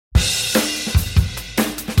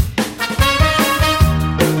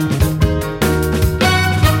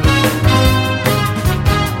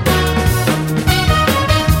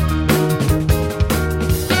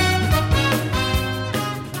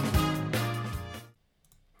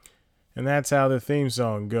And that's how the theme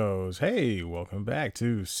song goes. Hey, welcome back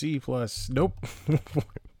to C plus. Nope.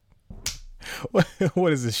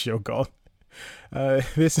 what is this show called?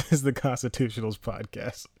 This is the Constitutionals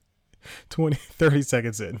podcast. 30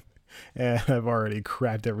 seconds in, and I've already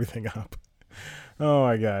crapped everything up. Oh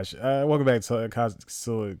my gosh. Welcome back to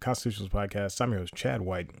Constitutionals Podcast. I'm your host, Chad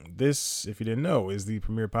White. This, if you didn't know, is the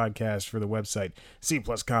premier podcast for the website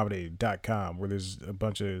cpluscomedy.com, where there's a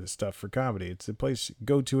bunch of stuff for comedy. It's a place,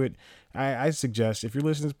 go to it. I suggest if you're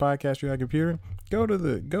listening to this podcast on your computer, go to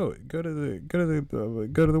the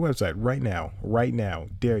website right now. Right now.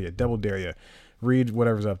 Dare you, double dare you. Read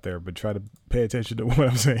whatever's up there, but try to pay attention to what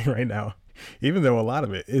I'm saying right now. Even though a lot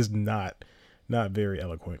of it is not very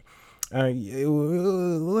eloquent.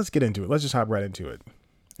 Let's get into it. Let's just hop right into it.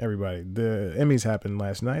 Everybody, the Emmys happened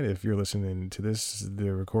last night. If you're listening to this,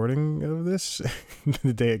 the recording of this,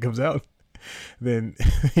 the day it comes out, then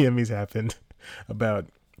the Emmys happened about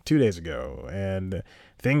 2 days ago, and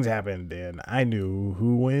things happened, and I knew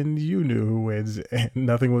who wins, you knew who wins, and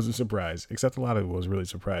nothing was a surprise, except a lot of it was really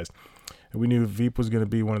surprised. We knew Veep was going to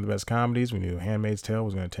be one of the best comedies. We knew Handmaid's Tale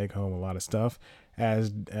was going to take home a lot of stuff,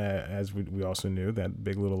 as we also knew that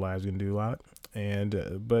Big Little Lies was going to do a lot.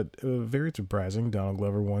 And but very surprising, Donald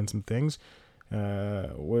Glover won some things,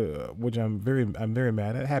 which I'm very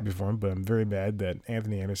mad at. Happy for him, but I'm very mad that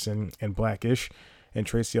Anthony Anderson and Blackish and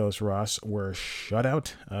Tracee Ellis Ross were shut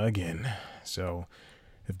out again. So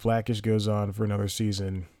if Blackish goes on for another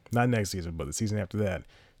season, not next season, but the season after that,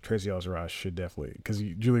 Tracee Ellis Ross should definitely, because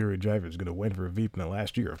Julia Louis-Dreyfus is going to win for Veep in the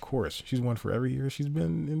last year, of course. She's won for every year she's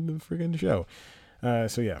been in the freaking show.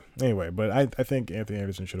 So yeah, anyway, but I think Anthony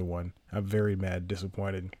Anderson should have won. I'm very mad,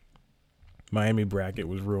 disappointed. Miami bracket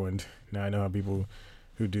was ruined. Now I know how people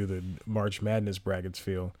who do the March Madness brackets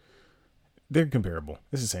feel. They're comparable.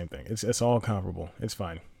 It's the same thing. It's all comparable. It's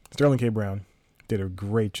fine. Sterling K. Brown did a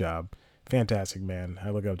great job. Fantastic man. I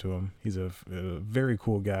look up to him. He's a very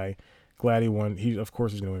cool guy. Glad he won. He, of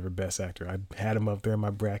course, is going to win for Best Actor. I had him up there in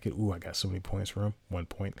my bracket. Ooh, I got so many points for him. 1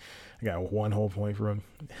 point. I got one whole point for him.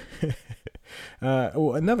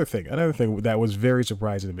 Another thing that was very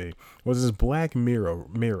surprising to me was this Black Mirror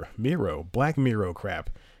crap.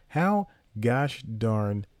 How gosh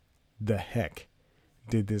darn the heck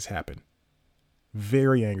did this happen?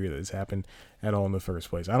 Very angry that this happened at all in the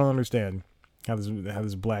first place. I don't understand how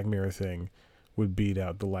this Black Mirror thing would beat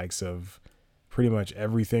out the likes of pretty much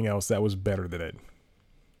everything else that was better than it.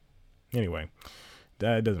 Anyway,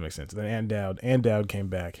 that doesn't make sense. Then Dowd came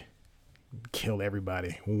back, killed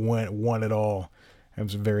everybody, won it all. I'm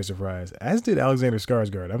very surprised. As did Alexander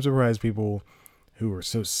Skarsgård. I'm surprised people who were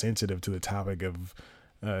so sensitive to the topic of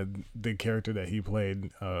the character that he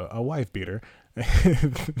played, a wife beater,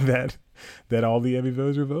 that all the Emmy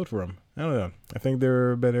voters would vote for him. I don't know. I think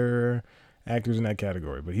there are better actors in that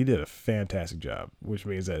category, but he did a fantastic job, which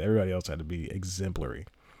means that everybody else had to be exemplary.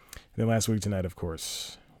 And then last week tonight, of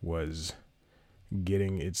course, was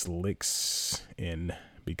getting its licks in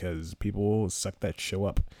because people sucked that show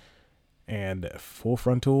up. And Full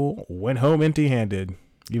Frontal went home empty-handed,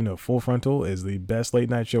 even though Full Frontal is the best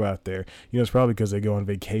late-night show out there. You know, it's probably because they go on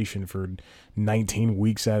vacation for 19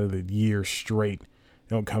 weeks out of the year straight.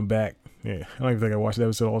 They don't come back. Yeah, I don't even think I watched the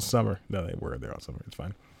episode all summer. No, they were there all summer. It's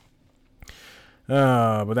fine.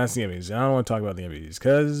 But that's the Emmys. I don't want to talk about the Emmys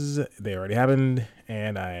because they already happened,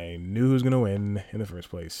 and I knew who was going to win in the first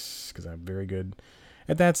place because I'm very good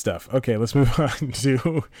at that stuff. Okay, let's move on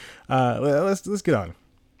to let's get on.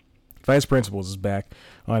 Vice Principals is back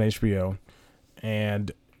on HBO,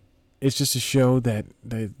 and it's just a show that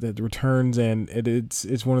returns, and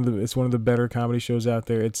it's one of the better comedy shows out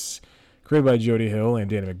there. It's created by Jody Hill and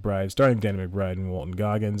Danny McBride, starring Danny McBride and Walton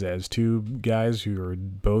Goggins as two guys who are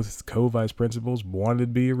both co-vice principals, wanted to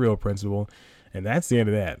be a real principal, and that's the end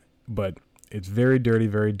of that. But it's very dirty,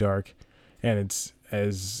 very dark, and it's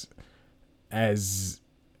as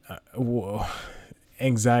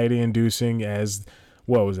anxiety-inducing as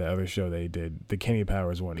what was that other show they did? The Kenny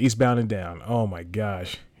Powers one, Eastbound and Down. Oh my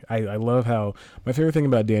gosh. I love how, my favorite thing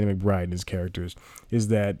about Danny McBride and his characters is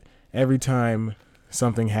that every time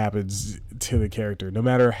something happens to the character, no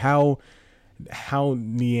matter how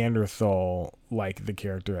Neanderthal like the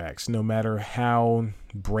character acts, no matter how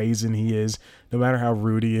brazen he is, no matter how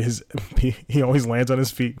rude he is, he always lands on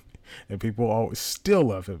his feet, and people always still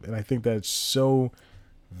love him. And I think that's so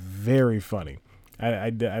very funny. I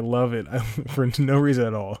love it for no reason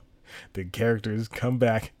at all. The characters come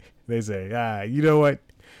back. They say, you know what,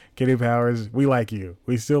 Kenny Powers, we like you.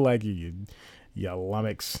 We still like you, you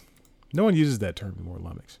lummox. No one uses that term anymore,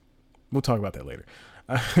 lummox. We'll talk about that later.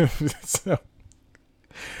 So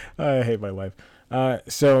I hate my life.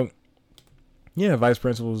 So Yeah, Vice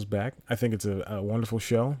Principals is back. I think it's a wonderful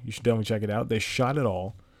show. You should definitely check it out. They shot it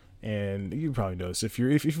all, and you probably know this. If you're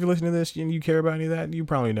listening to this and you care about any of that, you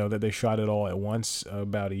probably know that they shot it all at once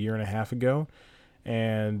about a year and a half ago.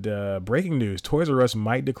 And breaking news: Toys R Us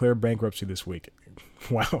might declare bankruptcy this week.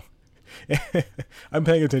 Wow. I'm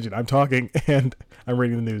paying attention. I'm talking and I'm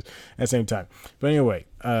reading the news at the same time. But anyway,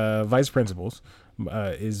 Vice Principals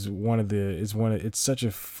it's such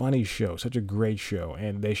a funny show, such a great show,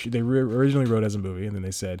 and they originally wrote it as a movie, and then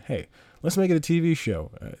they said, hey, let's make it a TV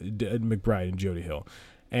show, McBride and Jody Hill.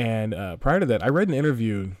 And prior to that, I read an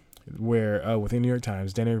interview where with the New York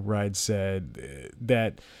Times, Danny McBride said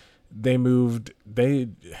that he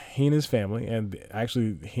and his family, and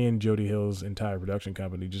actually he and Jody Hill's entire production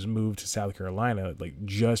company just moved to South Carolina, like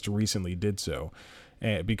just recently did so.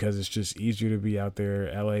 And because it's just easier to be out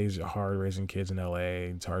there. LA's hard raising kids in LA.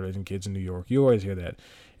 It's hard raising kids in New York. You always hear that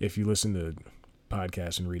if you listen to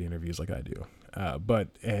podcasts and read interviews like I do.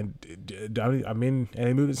 And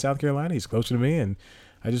they moved to South Carolina. He's closer to me, and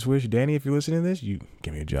I just wish, Danny, if you're listening to this, you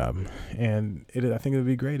give me a job. And I think it would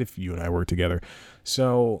be great if you and I work together.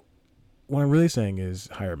 So what I'm really saying is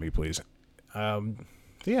hire me, please.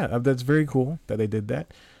 That's very cool that they did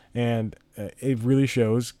that. And it really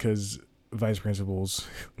shows because Vice Principals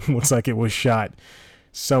looks like it was shot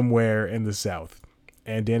somewhere in the South.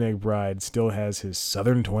 And Danny McBride still has his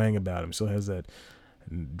Southern twang about him. Still has that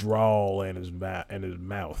drawl in his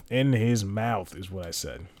mouth. In his mouth is what I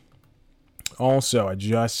said. Also, I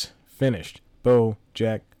just finished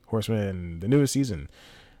BoJack Horseman, the newest season.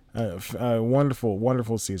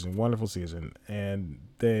 Wonderful season. And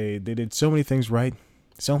they did so many things right.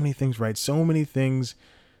 So many things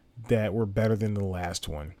that were better than the last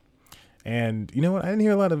one. And you know what? I didn't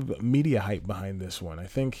hear a lot of media hype behind this one. I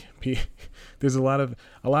think there's a lot of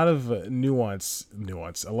nuance.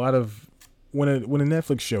 A lot of when a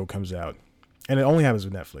Netflix show comes out, and it only happens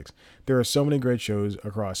with Netflix. There are so many great shows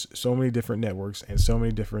across so many different networks and so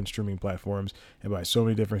many different streaming platforms. And by so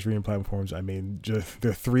many different streaming platforms, I mean just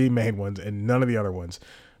there are three main ones and none of the other ones.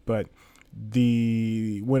 But when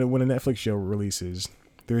a Netflix show releases,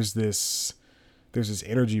 there's this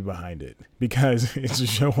energy behind it because it's a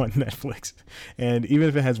show on Netflix. And even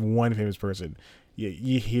if it has one famous person,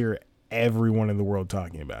 you hear everyone in the world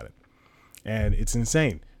talking about it. And it's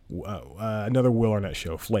insane. Another Will Arnett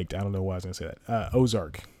show, Flaked. I don't know why I was going to say that.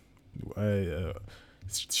 Ozark.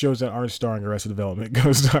 Shows that aren't starring Arrested Development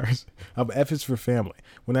co-stars. F is for Family.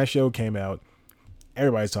 When that show came out,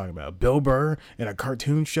 everybody's talking about it. Bill Burr in a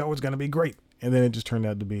cartoon show is going to be great. And then it just turned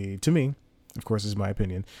out to be, to me, of course, this is my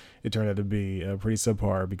opinion, it turned out to be pretty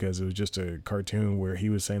subpar because it was just a cartoon where he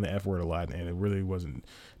was saying the F word a lot and it really wasn't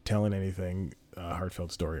telling anything,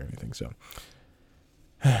 heartfelt story or anything. So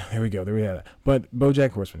there we go. There we have it. But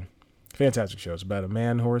BoJack Horseman, fantastic show. It's about a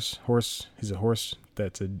man horse. He's a horse.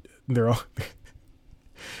 They're all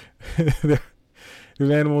there's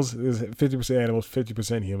animals. There's 50% animals,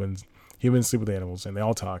 50% humans. Humans sleep with animals, and they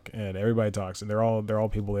all talk, and everybody talks, and they're all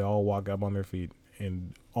people. They all walk up on their feet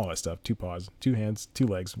and all that stuff. 2 paws, 2 hands, 2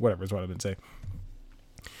 legs, whatever is what I've been saying.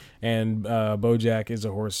 And BoJack is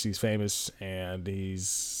a horse. He's famous, and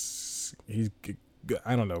he's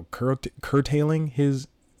I don't know, curtailing his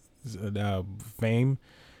fame.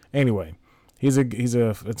 Anyway, it's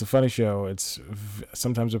a funny show. It's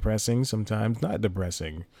sometimes depressing, sometimes not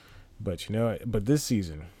depressing, but but this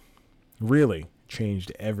season really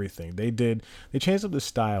changed everything. They changed up the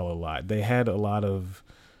style a lot. They had a lot of,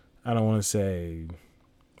 I don't want to say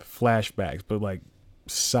flashbacks, but like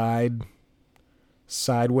side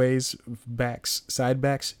backs.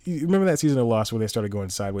 You remember that season of Lost where they started going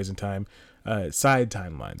sideways in time, side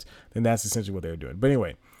timelines? And that's essentially what they were doing. But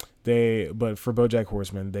anyway, but for BoJack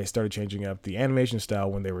Horseman, they started changing up the animation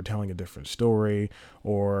style when they were telling a different story,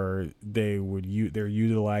 or they're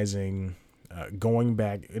utilizing going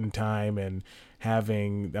back in time and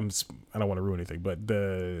having I don't want to ruin anything, but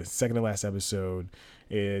the second to last episode,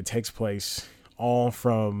 it takes place all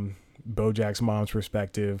from BoJack's mom's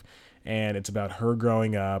perspective, and it's about her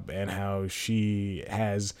growing up and how she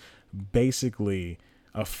has basically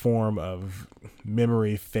a form of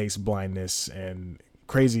memory face blindness and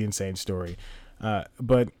crazy insane story.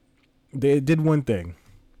 But they did one thing,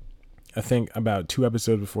 I think about 2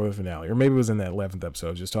 episodes before the finale, or maybe it was in that 11th episode I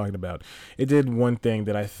was just talking about. It did one thing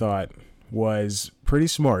that I thought was pretty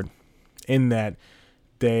smart, in that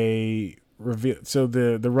they revealed, so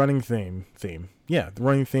the running theme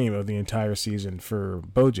of the entire season for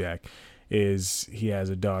BoJack is he has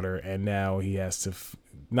a daughter, and now he has to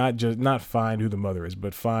not find who the mother is,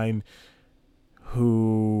 but find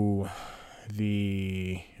who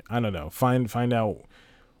find out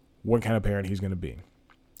what kind of parent he's going to be.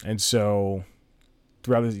 And so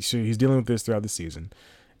so he's dealing with this throughout the season,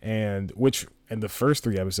 and the first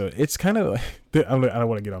 3 episodes, it's kind of like, I don't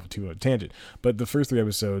want to get off too much tangent, but the first 3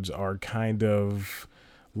 episodes are kind of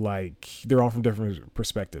like, they're all from different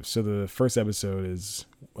perspectives. So the first episode is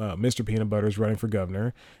Mr. Peanut Butter's running for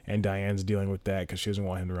governor, and Diane's dealing with that because she doesn't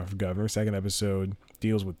want him to run for governor. Second episode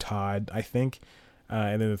deals with Todd, I think,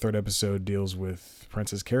 and then the third episode deals with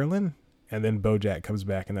Princess Carolyn, and then BoJack comes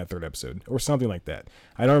back in that third episode, or something like that.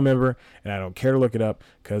 I don't remember, and I don't care to look it up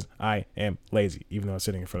because I am lazy, even though I'm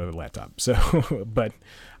sitting in front of the laptop. So, but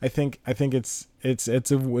I think it's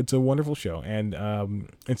a wonderful show, and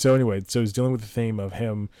so anyway, so he's dealing with the theme of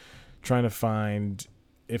him trying to find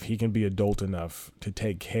if he can be adult enough to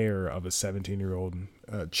take care of a 17-year-old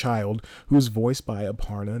child who's voiced by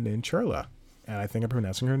Aparna Nancherla. And I think I'm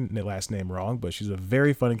pronouncing her last name wrong, but she's a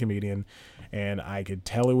very funny comedian, and I could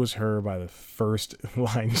tell it was her by the first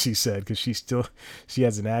line she said, because she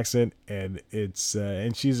has an accent, and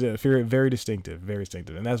and she's a very distinctive,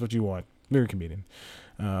 and that's what you want, very comedian.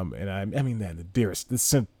 And I mean that the dearest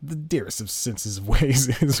of senses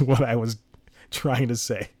ways is what I was trying to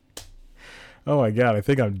say. Oh my God, I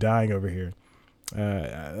think I'm dying over here.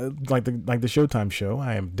 Like the Showtime show,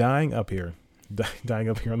 I am dying up here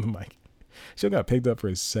on the mic. Show got picked up for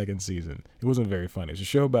his second season. It wasn't very funny. It's a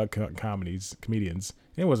show about comedians.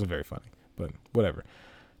 It wasn't very funny, but whatever.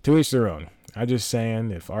 To each their own. I'm just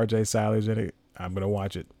saying, if RJ Seiler's in it, I'm going to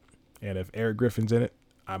watch it. And if Eric Griffin's in it,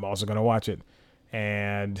 I'm also going to watch it.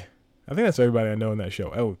 And I think that's everybody I know in that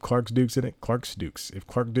show. Oh, Clark Duke's in it. If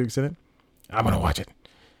Clark Duke's in it, I'm going to watch it.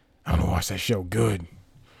 I'm going to watch that show good.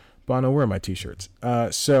 Bono, where are my t-shirts?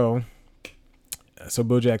 So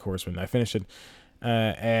BoJack Horseman, I finished it.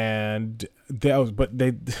 And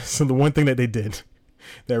so the one thing that they did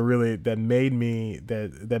that made me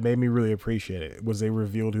really appreciate it was they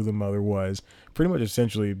revealed who the mother was, pretty much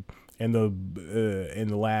essentially in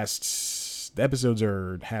the last, the episodes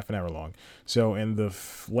are half an hour long. So in the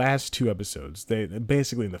last 2 episodes, they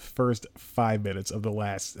basically, in the first 5 minutes of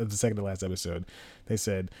the second to last episode, they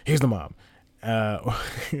said, here's the mom.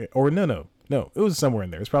 Or no, it was somewhere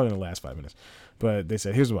in there. It's probably in the last 5 minutes. But they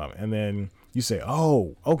said, here's the mom. And then you say,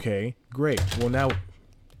 oh, okay, great. Well, now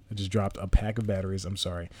I just dropped a pack of batteries. I'm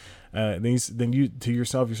sorry. Then you to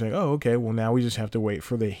yourself, you're saying, oh, okay, well, now we just have to wait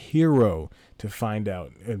for the hero to find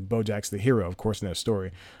out. And BoJack's the hero, of course, in that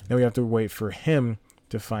story. Now we have to wait for him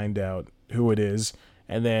to find out who it is.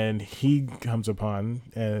 And then he comes upon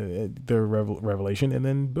the revelation. And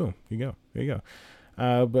then, boom, there you go.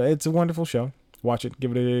 But it's a wonderful show. Watch it.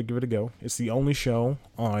 Give it a go. It's the only show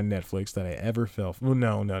on Netflix that I ever fell. Well,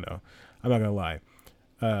 no. I'm not gonna lie.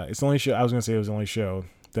 It's the only show. I was gonna say it was the only show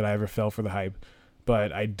that I ever fell for the hype,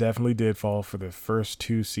 but I definitely did fall for the first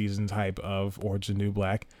 2 seasons hype of Orange is the New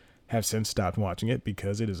Black. Have since stopped watching it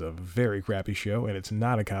because it is a very crappy show and it's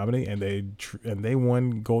not a comedy. And they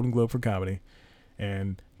won Golden Globe for comedy,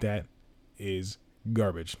 and that is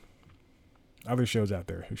garbage. Other shows out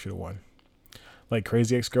there who should have won, like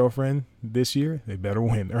Crazy Ex-Girlfriend this year, they better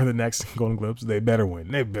win. Or the next Golden Globes, they better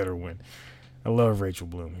win. I love Rachel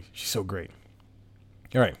Bloom. She's so great.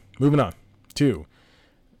 All right, moving on to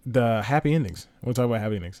the happy endings. I want to talk about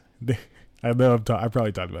happy endings. I know I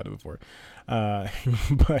probably talked about it before.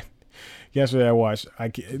 But yesterday I watched.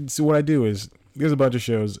 So what I do is, there's a bunch of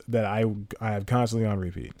shows that I have constantly on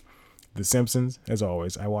repeat. The Simpsons, as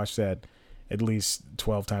always. I watch that at least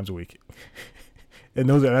 12 times a week. And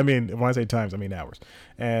those are, I mean, when I say times, I mean hours.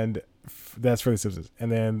 And that's for The Simpsons.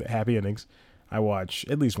 And then Happy Endings, I watch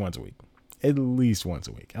at least once a week. At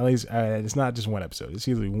least, it's not just one episode. It's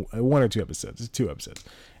usually 1 or 2 episodes. It's 2 episodes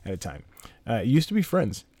at a time. It used to be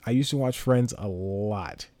Friends. I used to watch Friends a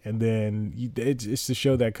lot. And then it's the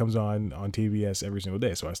show that comes on TBS every single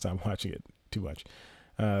day. So I stopped watching it too much.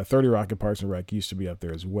 30 Rock and Parks and Rec used to be up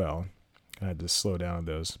there as well. I had to slow down on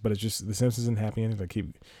those. But it's just The Simpsons and Happy Endings. I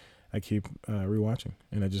keep rewatching,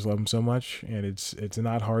 and I just love them so much. And it's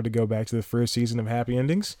not hard to go back to the first season of Happy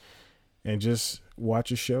Endings and just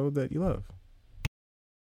watch a show that you love.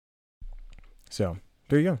 So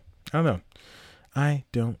there you go. I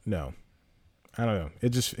don't know.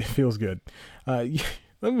 It feels good. Let's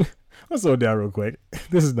slow it down real quick.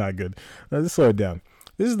 This is not good. Let's slow it down.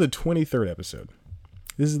 This is the 23rd episode.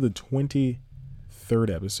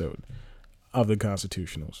 Of the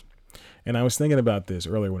Constitutionals. And I was thinking about this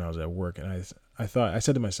earlier when I was at work, and I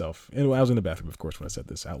said to myself, and I was in the bathroom, of course, when I said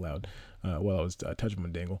this out loud, while I was touching my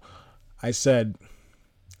dangle. I said,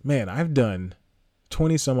 man, I've done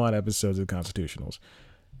 20 some odd episodes of Constitutionals.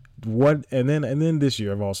 And then this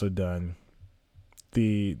year I've also done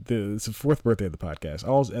it's the 4th birthday of the podcast,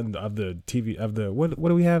 and of the TV, of the, what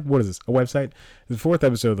do we have? What is this? A website? The 4th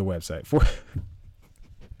episode of the website.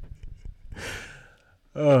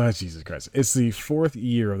 Oh, Jesus Christ. It's the 4th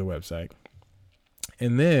year of the website.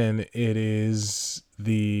 And then it is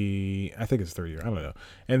I think it's 3rd year. I don't know.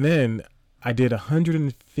 And then I did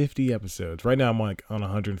 150 episodes. Right now I'm like on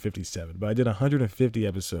 157, but I did 150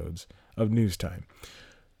 episodes of News Time.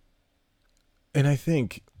 And I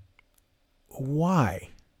think, why?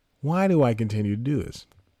 Why do I continue to do this?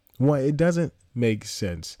 Why? It doesn't make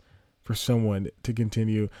sense for someone to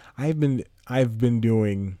continue. I've been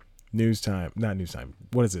doing not News Time.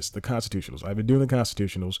 What is this? The Constitutionals. I've been doing the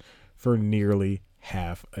Constitutionals for nearly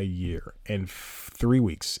half a year. In 3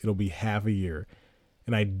 weeks, it'll be half a year.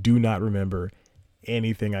 And I do not remember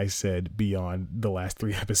anything I said beyond the last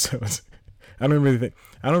 3 episodes. I don't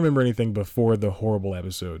remember anything before the horrible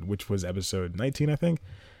episode, which was episode 19, I think.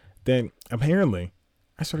 Then apparently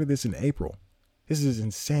I started this in April. This is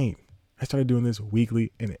insane. I started doing this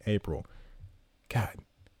weekly in April. God.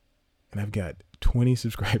 And I've got 20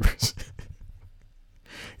 subscribers.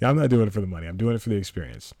 Yeah, I'm not doing it for the money. I'm doing it for the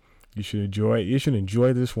experience. You should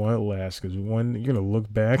enjoy this while it lasts, because you're going to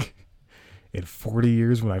look back in 40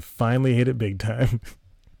 years when I finally hit it big time.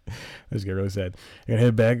 This get really sad. You're going to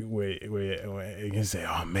head back. Wait. You're going to say,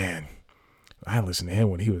 oh man, I listened to him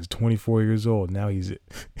when he was 24 years old. Now he's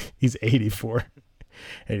 84.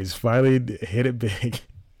 And he's finally hit it big.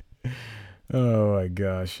 Oh my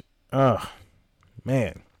gosh. Oh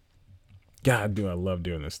man. God, I love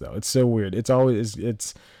doing this though. It's so weird. It's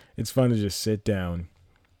fun to just sit down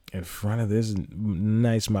in front of this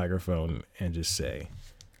nice microphone and just say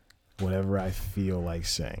whatever I feel like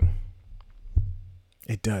saying.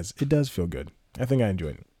 It does feel good. I think I enjoy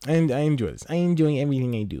it. And I enjoy this. I enjoy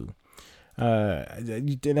everything I do.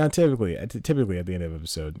 Now typically at the end of the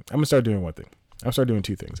episode, I'm gonna start doing one thing. I'll start doing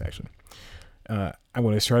 2 things actually. I'm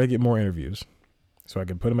going to try to get more interviews so I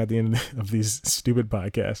can put them at the end of these stupid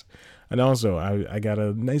podcasts. And also, I got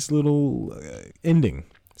a nice little ending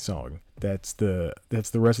song. That's the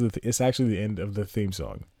rest of the. It's actually the end of the theme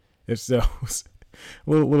song. It's a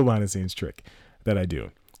little behind the scenes trick that I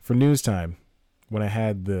do for News Time. When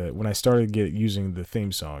I started using the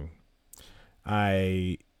theme song,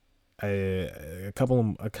 I a couple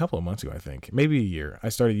of months ago, I think, maybe a year, I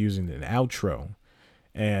started using an outro.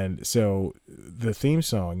 And so the theme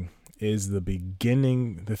song is the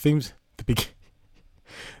beginning,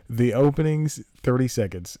 the openings 30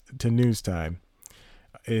 seconds to News Time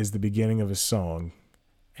is the beginning of a song.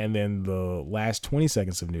 And then the last 20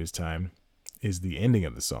 seconds of News Time is the ending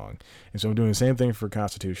of the song. And so I'm doing the same thing for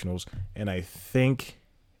Constitutionals. And I think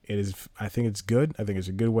it's good. I think it's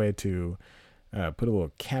a good way to put a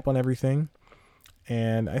little cap on everything.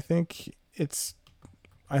 And I think it's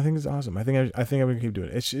awesome. I think I'm gonna keep doing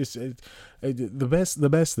it. It's just the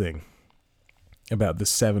best thing about the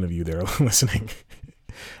 7 of you that are listening.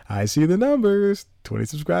 I see the numbers: 20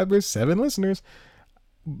 subscribers, 7 listeners.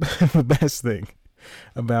 The best thing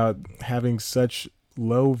about having such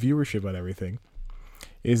low viewership on everything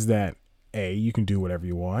is that A, you can do whatever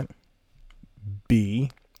you want. B,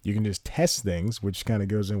 you can just test things, which kind of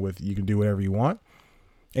goes in with you can do whatever you want.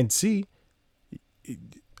 And C,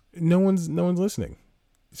 no one's listening.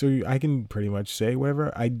 So I can pretty much say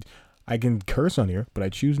whatever. I can curse on here, but I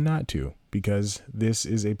choose not to, because this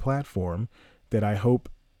is a platform that I hope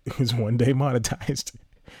is one day monetized.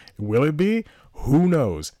 Will it be? Who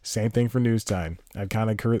knows? Same thing for News Time. I've kind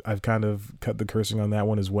of cut the cursing on that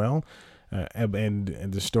one as well, and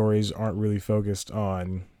the stories aren't really focused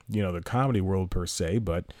on the comedy world per se,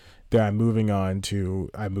 but I'm moving on.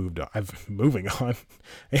 I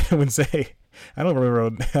would say I don't remember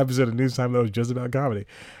an episode of News Time that was just about comedy.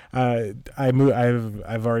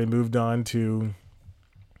 I've already moved on to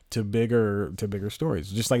bigger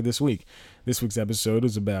stories. Just like this week. This week's episode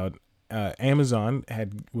is about Amazon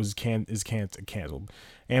is canceled.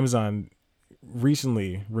 Amazon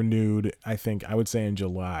recently renewed, I would say in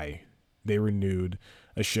July, they renewed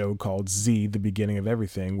a show called Z, The Beginning of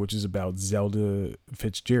Everything, which is about Zelda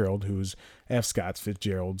Fitzgerald, who's F. Scott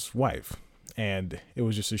Fitzgerald's wife. And it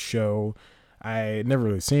was just a show. I had never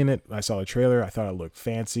really seen it. I saw the trailer. I thought it looked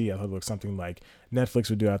fancy. I thought it looked something like Netflix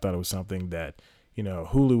would do. I thought it was something that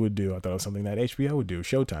Hulu would do. I thought it was something that HBO would do,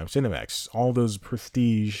 Showtime, Cinemax, all those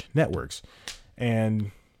prestige networks.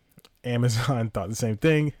 And Amazon thought the same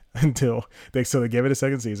thing until they gave it a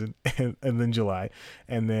second season, and then July.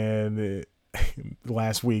 And then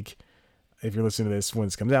last week, if you're listening to this when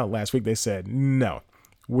this comes out, last week they said, no,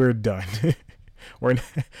 we're done.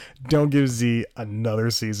 Don't give Z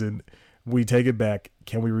another season. We take it back.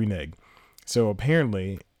 Can we renege? So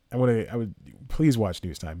apparently, I would please watch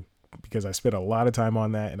News Time, because I spent a lot of time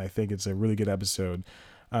on that, and I think it's a really good episode.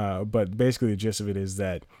 But basically the gist of it is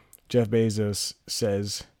that Jeff Bezos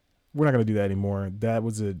says we're not going to do that anymore.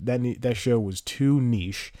 That show was too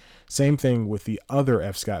niche. Same thing with the other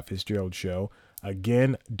F. Scott Fitzgerald show.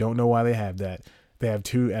 Again, don't know why they have that. They have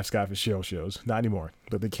two F. Scott Fitzgerald shows. Not anymore.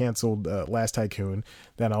 But they canceled Last Tycoon.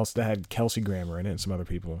 That had Kelsey Grammer in it and some other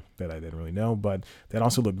people that I didn't really know. But that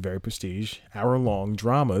also looked very prestige. Hour-long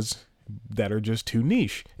dramas that are just too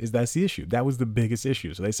niche. That's the issue. That was the biggest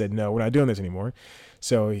issue. So they said, no, we're not doing this anymore.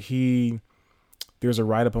 So there's a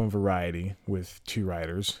write-up on Variety with two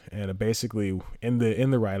writers. And basically, in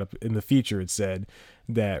the write-up, in the feature, it said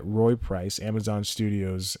that Roy Price, Amazon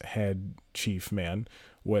Studios head chief man,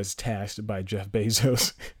 was tasked by Jeff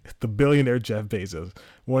Bezos, the billionaire Jeff Bezos,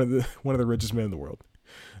 one of the richest men in the world.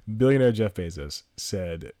 Billionaire Jeff Bezos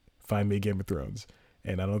said, "Find me Game of Thrones."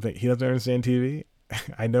 And I don't think he doesn't understand TV.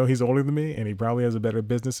 I know he's older than me, and he probably has a better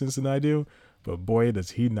business sense than I do. But boy,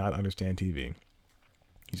 does he not understand TV.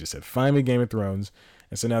 He just said, "Find me Game of Thrones."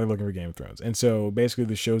 And so now they're looking for Game of Thrones. And so basically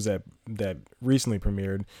the shows that recently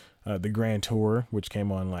premiered, the Grand Tour, which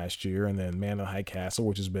came on last year, and then Man in the High Castle,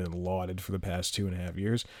 which has been lauded for the past 2.5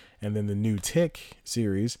 years, and then the new Tick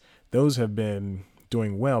series, those have been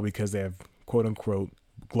doing well because they have quote unquote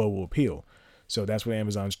global appeal. So that's what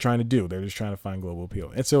Amazon's trying to do. They're just trying to find global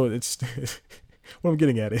appeal. And so it's what I'm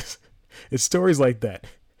getting at is it's stories like that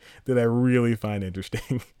I really find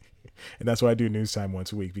interesting. And that's why I do News Time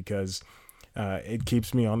once a week, because it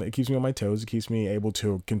keeps me on my toes. It keeps me able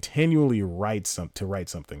to continually write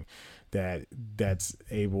something that's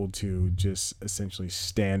able to just essentially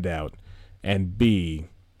stand out and be,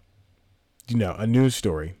 a news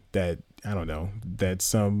story that, I don't know, that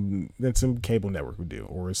some cable network would do,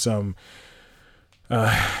 or some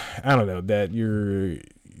I don't know, that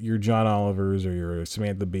your John Olivers or your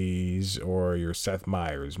Samantha Bees or your Seth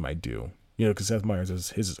Meyers might do. Because Seth Meyers is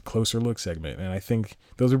his closer look segment, and I think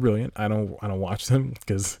those are brilliant. I don't watch them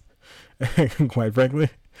because, quite frankly,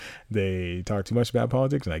 they talk too much about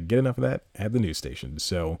politics, and I get enough of that at the news station.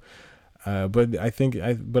 So, but I think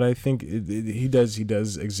he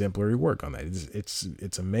does exemplary work on that.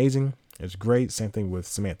 It's amazing. It's great. Same thing with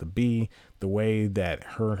Samantha Bee. The way that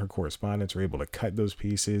her and her correspondents are able to cut those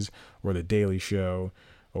pieces, or the Daily Show,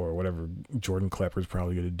 or whatever Jordan Klepper's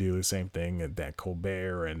probably going to do the same thing that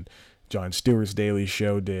Colbert and Jon Stewart's Daily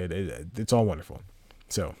Show did. It's all wonderful.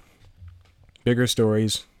 So, bigger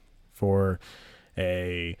stories for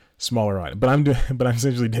a smaller audience. But I'm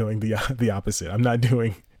essentially doing the opposite. I'm not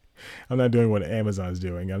doing what Amazon's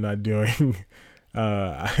doing. I'm not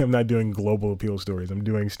doing global appeal stories. I'm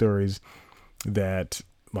doing stories that,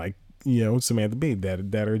 like, Samantha Bee,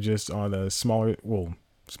 that are just on a smaller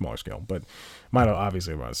scale, but mine are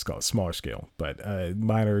obviously on a smaller scale, but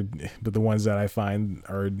the ones that I find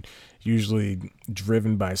are usually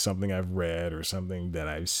driven by something I've read or something that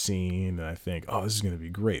I've seen, and I think, oh, this is going to be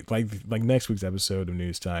great. Like next week's episode of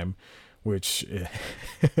News Time, which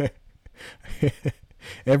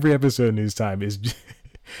every episode of News Time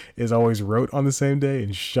is always wrote on the same day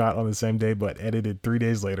and shot on the same day, but edited 3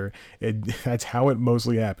 days later. That's how it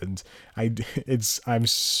mostly happens.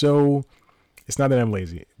 It's not that I'm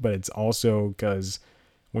lazy, but it's also because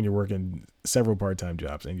when you're working several part-time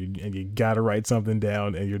jobs and you got to write something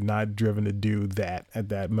down and you're not driven to do that at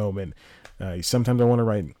that moment. Sometimes I want to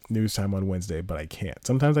write News Time on Wednesday, but I can't.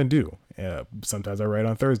 Sometimes I do. Sometimes I write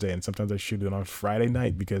on Thursday, and sometimes I shoot it on Friday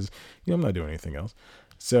night because I'm not doing anything else.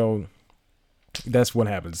 So that's what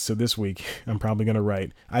happens. So this week I'm probably going to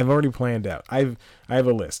write. I've already planned out. I have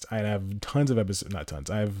a list. I have tons of episodes, not tons.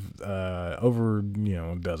 I have over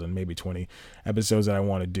a dozen, maybe 20 episodes that I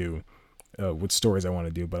want to do, with stories I want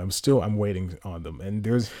to do, but I'm waiting on them. And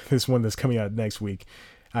there's this one that's coming out next week.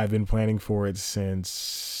 I've been planning for it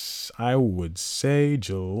since, I would say,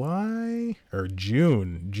 July or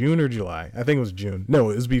June or July. I think it was June. No,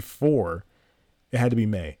 it was before. It had to be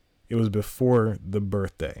May. It was before the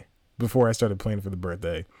birthday. Before I started planning for the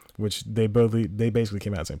birthday, which they basically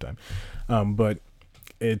came out at the same time. But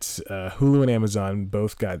it's Hulu and Amazon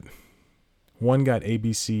both one got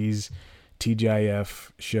ABC's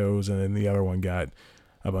TGIF shows, and then the other one got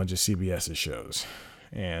a bunch of CBS's shows.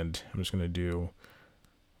 And I'm just going to do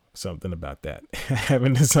something about that. I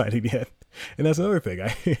haven't decided yet. And that's another thing.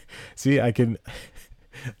 I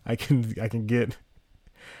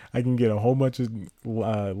can get a whole bunch of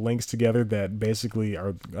links together that basically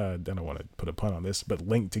are, I don't want to put a pun on this, but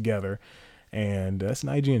linked together. And that's an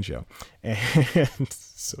IGN show. And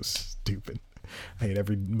so stupid. I hate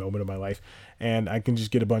every moment of my life. And I can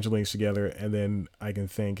just get a bunch of links together, and then I can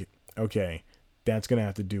think, okay, that's going to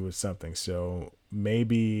have to do with something. So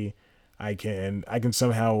maybe I can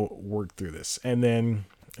somehow work through this. And then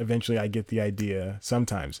eventually I get the idea.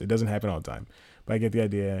 Sometimes it doesn't happen all the time, but I get the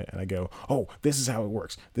idea and I go, oh, this is how it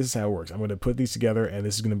works. This is how it works. I'm going to put these together, and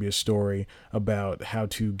this is going to be a story about how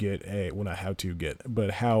to get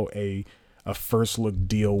how a first look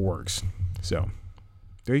deal works. So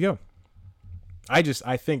there you go. I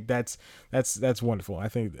think that's wonderful.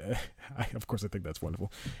 Of course I think that's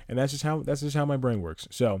wonderful. And that's just how my brain works.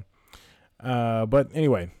 So, but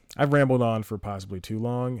anyway, I've rambled on for possibly too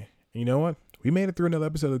long. And you know what? We made it through another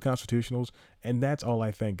episode of the Constitutionals, and that's all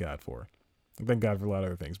I thank God for. I thank God for a lot of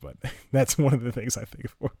other things, but that's one of the things I thank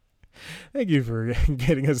for. Thank you for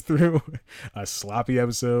getting us through a sloppy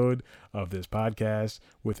episode of this podcast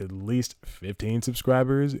with at least 15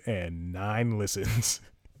 subscribers and 9 listens.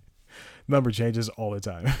 Number changes all the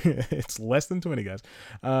time. It's less than 20, guys.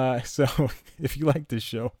 So if you like this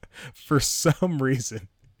show, for some reason,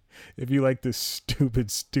 if you like this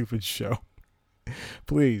stupid show,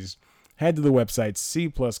 please head to the website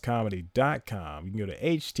cpluscomedy.com. You can go to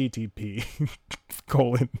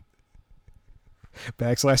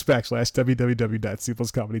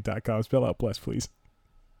http://www.cpluscomedy.com. Spell out plus, please.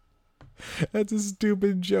 That's a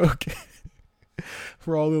stupid joke.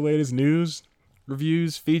 For all the latest news,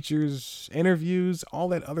 reviews, features, interviews, all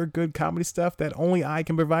that other good comedy stuff that only I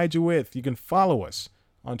can provide you with, you can follow us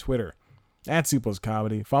on Twitter at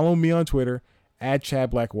 @CPlusComedy. Follow me on Twitter at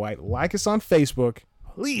Chad Black White. Like us on Facebook.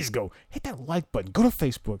 Please go hit that like button. Go to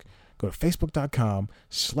Facebook. Go to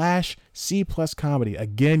facebook.com/C+comedy.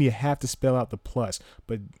 Again, you have to spell out the plus,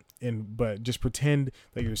 but just pretend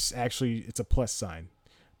that it's a plus sign.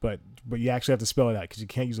 But you actually have to spell it out because you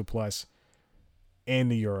can't use a plus in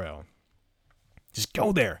the URL. Just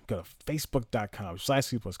go there. Go to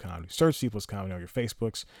facebook.com/C+comedy. Search C+comedy on your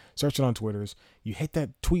Facebooks. Search it on Twitters. You hit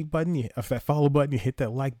that tweet button, that follow button, you hit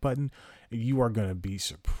that like button, and you are going to be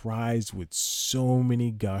surprised with so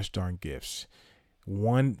many gosh darn gifts.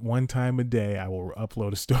 One time a day, I will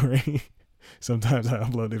upload a story. Sometimes I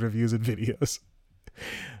upload interviews and videos.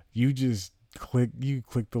 You just click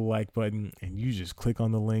the like button, and you just click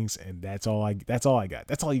on the links, and that's all I got. That's all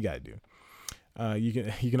you got to do.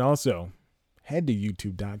 You can also head to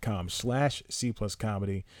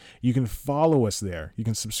youtube.com/C+comedy. You can follow us there. You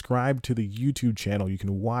can subscribe to the YouTube channel. You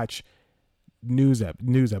can watch news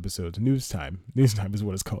episodes. News Time is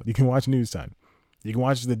what it's called. You can watch News Time. You can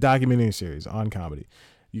watch the documentary series on comedy.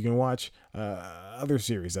 You can watch other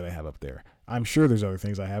series that I have up there. I'm sure there's other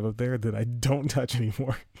things I have up there that I don't touch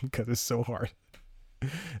anymore because it's so hard.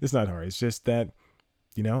 It's not hard. It's just that,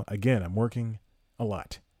 again, I'm working a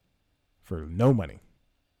lot for no money.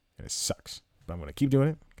 And it sucks. But I'm going to keep doing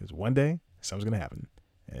it because one day something's going to happen.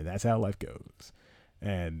 And that's how life goes.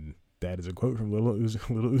 And that is a quote from Little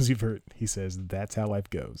Uzi Vert. He says, that's how life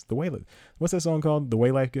goes. What's that song called? The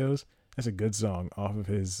Way Life Goes? That's a good song off of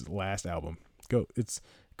his last album. It's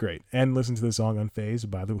great. And listen to the song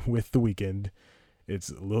Unfazed with The Weeknd.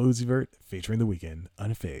 It's Lil Uzi Vert featuring The Weeknd,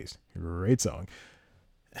 Unfazed. Great song.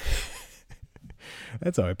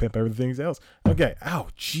 That's how I pimp everything else. Okay. Ow,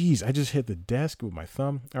 jeez. I just hit the desk with my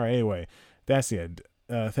thumb. All right. Anyway, that's the end.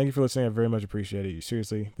 Thank you for listening. I very much appreciate it.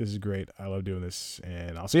 Seriously, this is great. I love doing this.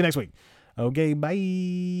 And I'll see you next week. Okay.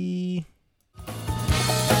 Bye.